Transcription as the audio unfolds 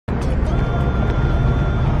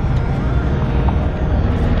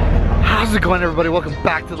How's it going, everybody? Welcome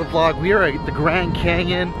back to the vlog. We are at the Grand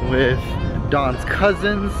Canyon with Don's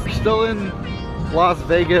cousins. We're still in Las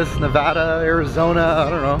Vegas, Nevada, Arizona, I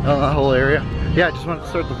don't know, that whole area. Yeah, I just wanted to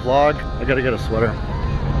start the vlog. I gotta get a sweater.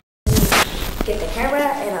 Get the camera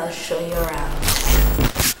and I'll show you around.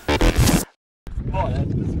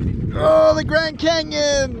 Oh, the Grand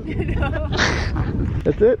Canyon!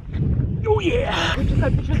 That's it? Oh yeah! We just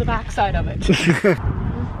got a picture of the backside of it. Is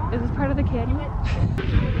this part of the canyon?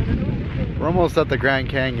 We're almost at the Grand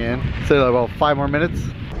Canyon. Say like about 5 more minutes.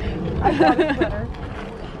 I got a sweater.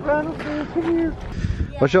 Ronald, come here.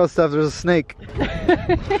 Watch out, Steph, there's a snake.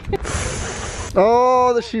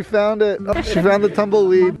 Oh, she found it. Oh, she found the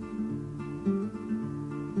tumbleweed.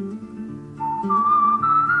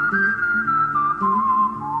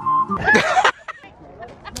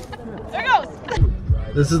 There goes!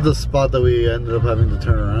 This is the spot that we ended up having to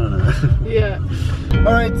turn around at. Yeah.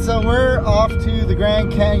 Alright, so we're off to the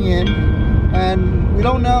Grand Canyon, and we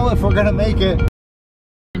don't know if we're gonna make it.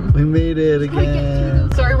 We made it again.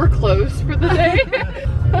 Sorry, we're closed for the day.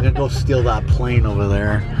 We're gonna go steal that plane over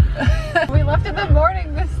there. We left in the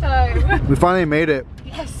morning this time. We finally made it.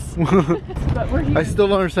 Yes. But we're here. I still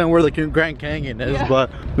don't understand where the Grand Canyon is, but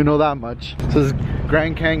we know that much. It says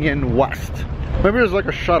Grand Canyon West. Maybe there's like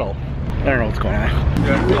a shuttle. I don't know what's going on.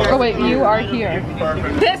 Oh wait, you are here.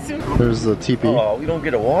 There's the teepee. Oh, we don't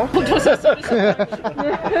get a walk? No.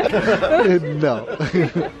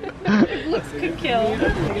 It looks could kill.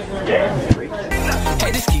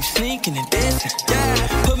 Hey, just keep sneaking and dancing.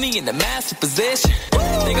 Yeah, put me in the master position.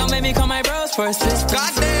 They gon' make me call my bros for assistance.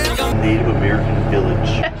 Goddamn. Native American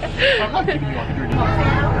village.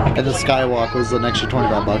 And the skywalk was an extra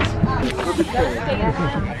 25 bucks.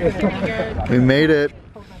 We made it.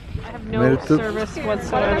 I have no service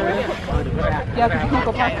whatsoever. Yeah, because you can't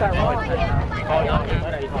go past that road.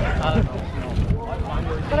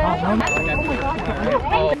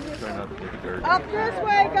 Up this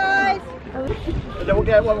way, guys! Don't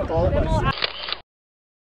get one with all of us.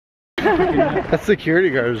 That security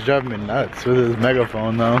guard was driving me nuts with his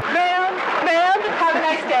megaphone though. Ma'am, have a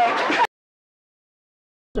nice day.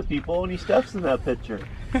 The people, only Steph's in that picture.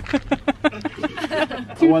 I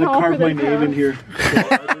want to carve my name in here.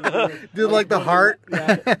 Dude, like the heart?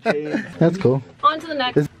 That's cool. On to the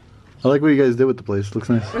next. I like what you guys did with the place. Looks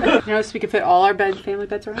nice. You know, so we could fit all our family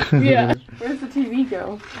beds around? Yeah. Where's the TV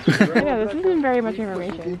go? Yeah, this isn't very much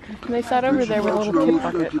information. And they sat over there with a little tip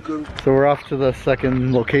bucket. So we're off to the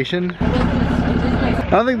second location. I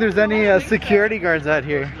don't think there's any security guards out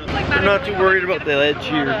here. I'm not too worried about the edge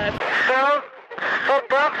here.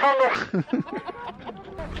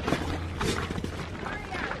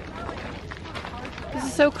 This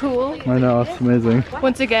is so cool. I know, it's amazing.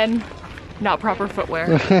 Once again, not proper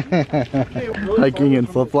footwear. Hiking in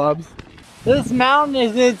flip-flops. This mountain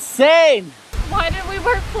is insane! Why did we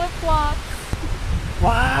wear flip-flops?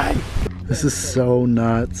 Why? This is so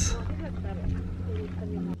nuts.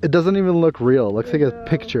 It doesn't even look real. It looks like a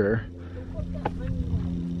picture.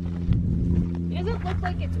 It doesn't look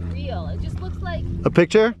like it's real. It just looks like A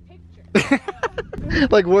picture?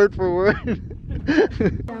 Like word for word.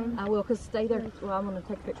 I will, because stay there. Well, I'm going to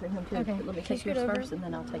take a picture of him too. Okay. Let me take yours first and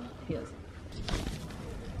then I'll take his.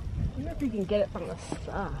 I wonder if you can get it from the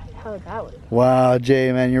side. How would that work? Wow,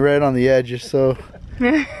 Jay, man, you're right on the edge. You're so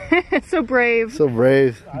So brave. so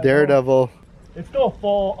brave. Daredevil. It's still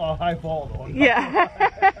a high fall though. Yeah.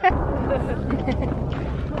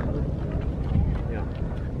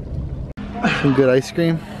 Some good ice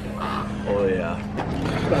cream. Oh yeah.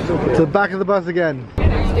 To the back of the bus again. My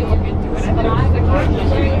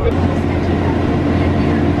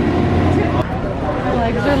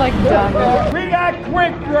legs are like done. We got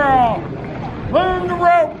quick draw! Learn the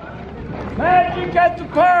rope! Magic at the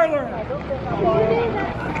parlor!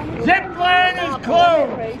 Zip line is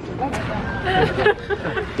closed!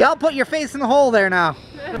 Y'all put your face in the hole there now.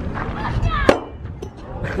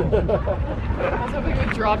 I was hoping it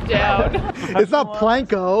would drop down. It's not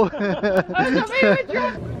Planko. I was hoping it would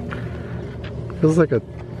drop. Feels like a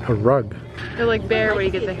rug. They're like Bear when he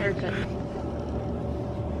gets a haircut.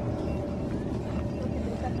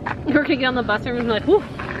 You're gonna get on the bus and we're like, whoo,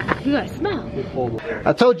 you gotta smell.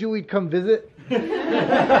 I told you we'd come visit.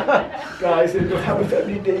 Guys, they don't have a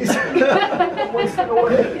family days.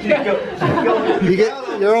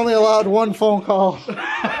 You're only allowed one phone call.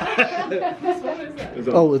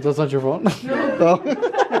 Oh, that's not your phone? No. Oh.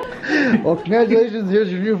 Well, congratulations, here's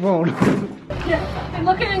your new phone. Yeah, and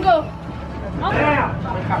look at it and go.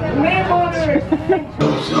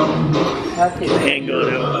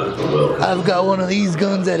 I've got one of these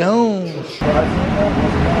guns at home. And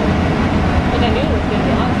I knew it was gonna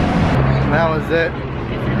be awesome. That was it.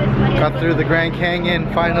 Got through the Grand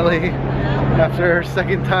Canyon finally after our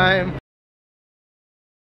second time.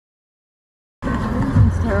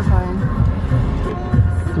 It's terrifying.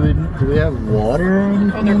 Do we have water or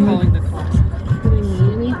anything? Oh, they're calling the cops. Do we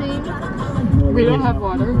need anything? We don't have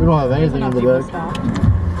water. We don't have anything in the back.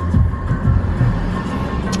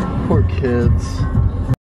 Poor kids.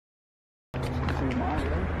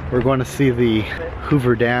 We're going to see the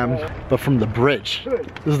Hoover Dam, but from the bridge.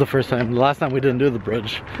 This is the first time. The last time we didn't do the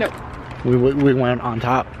bridge. Nope. We went on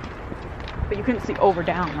top. But you couldn't see over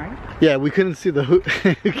down, right? Yeah, we couldn't see the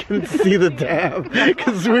we couldn't see the dam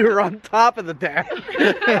because we were on top of the dam.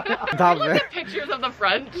 Top of it. Pictures of the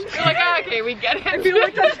front. You're like, oh, okay, we get it. I feel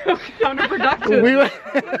like that's so counterproductive.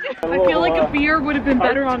 I feel like a beer would have been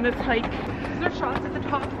better on this hike. Is there shots at the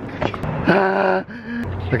top?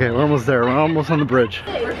 Okay, we're almost there. We're almost on the bridge.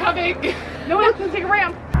 We're coming. No one's gonna take a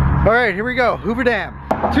ramp. All right, here we go. Hoover Dam.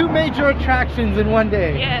 2 major attractions in one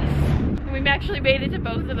day. Yes. We've actually made it to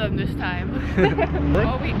both of them this time.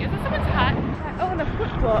 Oh wait, is this someone's hat? Oh, and a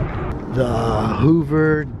flip-flop. The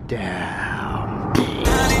Hoover Dam.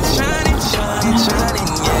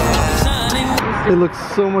 It looks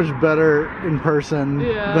so much better in person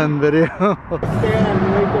than video.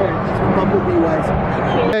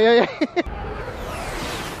 Yeah.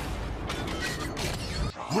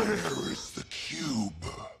 Where is the cube?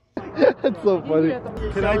 That's so funny.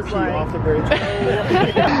 Can I pee off the bridge?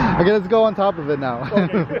 Okay, let's go on top of it now.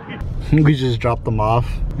 We just dropped them off,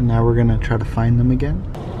 and now we're gonna try to find them again.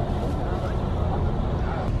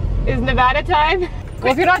 Is Nevada time?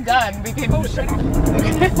 Well, if you're not done, we can. Oh shit!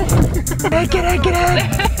 Get in!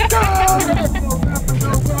 Go!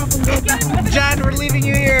 Jen, we're leaving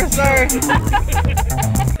you here. Sorry.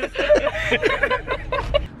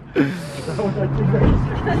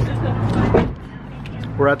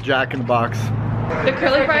 We're at Jack in the Box. The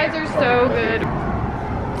curly fries are so good.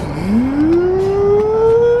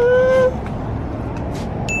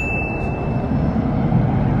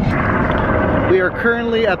 We are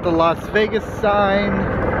currently at the Las Vegas sign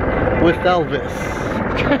with Elvis.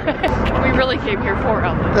 We really came here for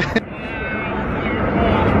Elvis.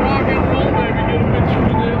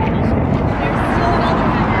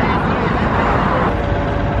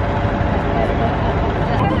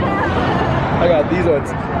 I got these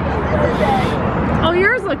ones. Oh,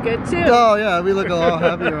 yours look good too. Oh yeah, we look a lot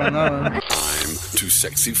happier on that one. I'm too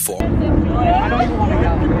sexy for. Oh, I'm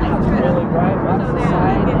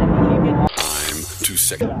too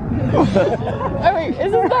sexy. Oh wait,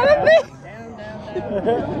 isn't that a thing?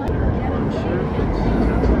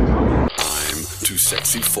 I'm too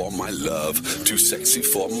sexy for my love. Too sexy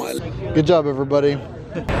for my. Good job, everybody.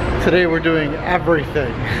 Today we're doing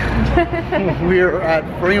everything. We are at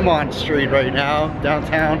Fremont Street right now,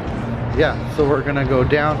 downtown. Yeah, so we're gonna go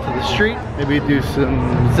down to the street, maybe do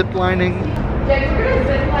some zip lining. Yeah, we're gonna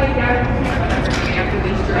zip line down after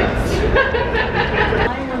these trips.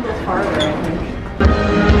 Mine went a little farther, I think.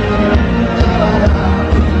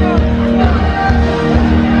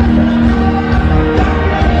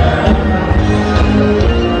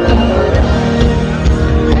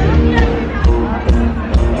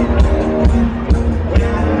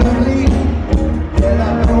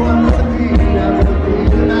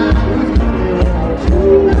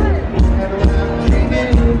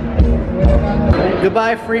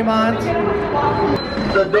 Goodbye, Fremont.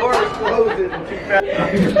 The door is closing too fast.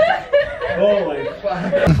 Holy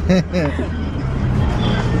fuck.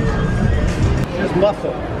 Just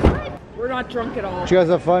muscle. We're not drunk at all. Did you guys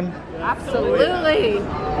have fun? Absolutely.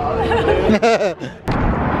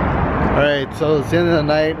 Alright, so it's the end of the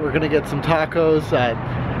night. We're gonna get some tacos at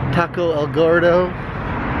Taco El Gordo.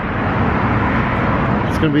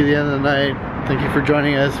 It's gonna be the end of the night. Thank you for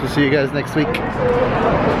joining us. We'll see you guys next week.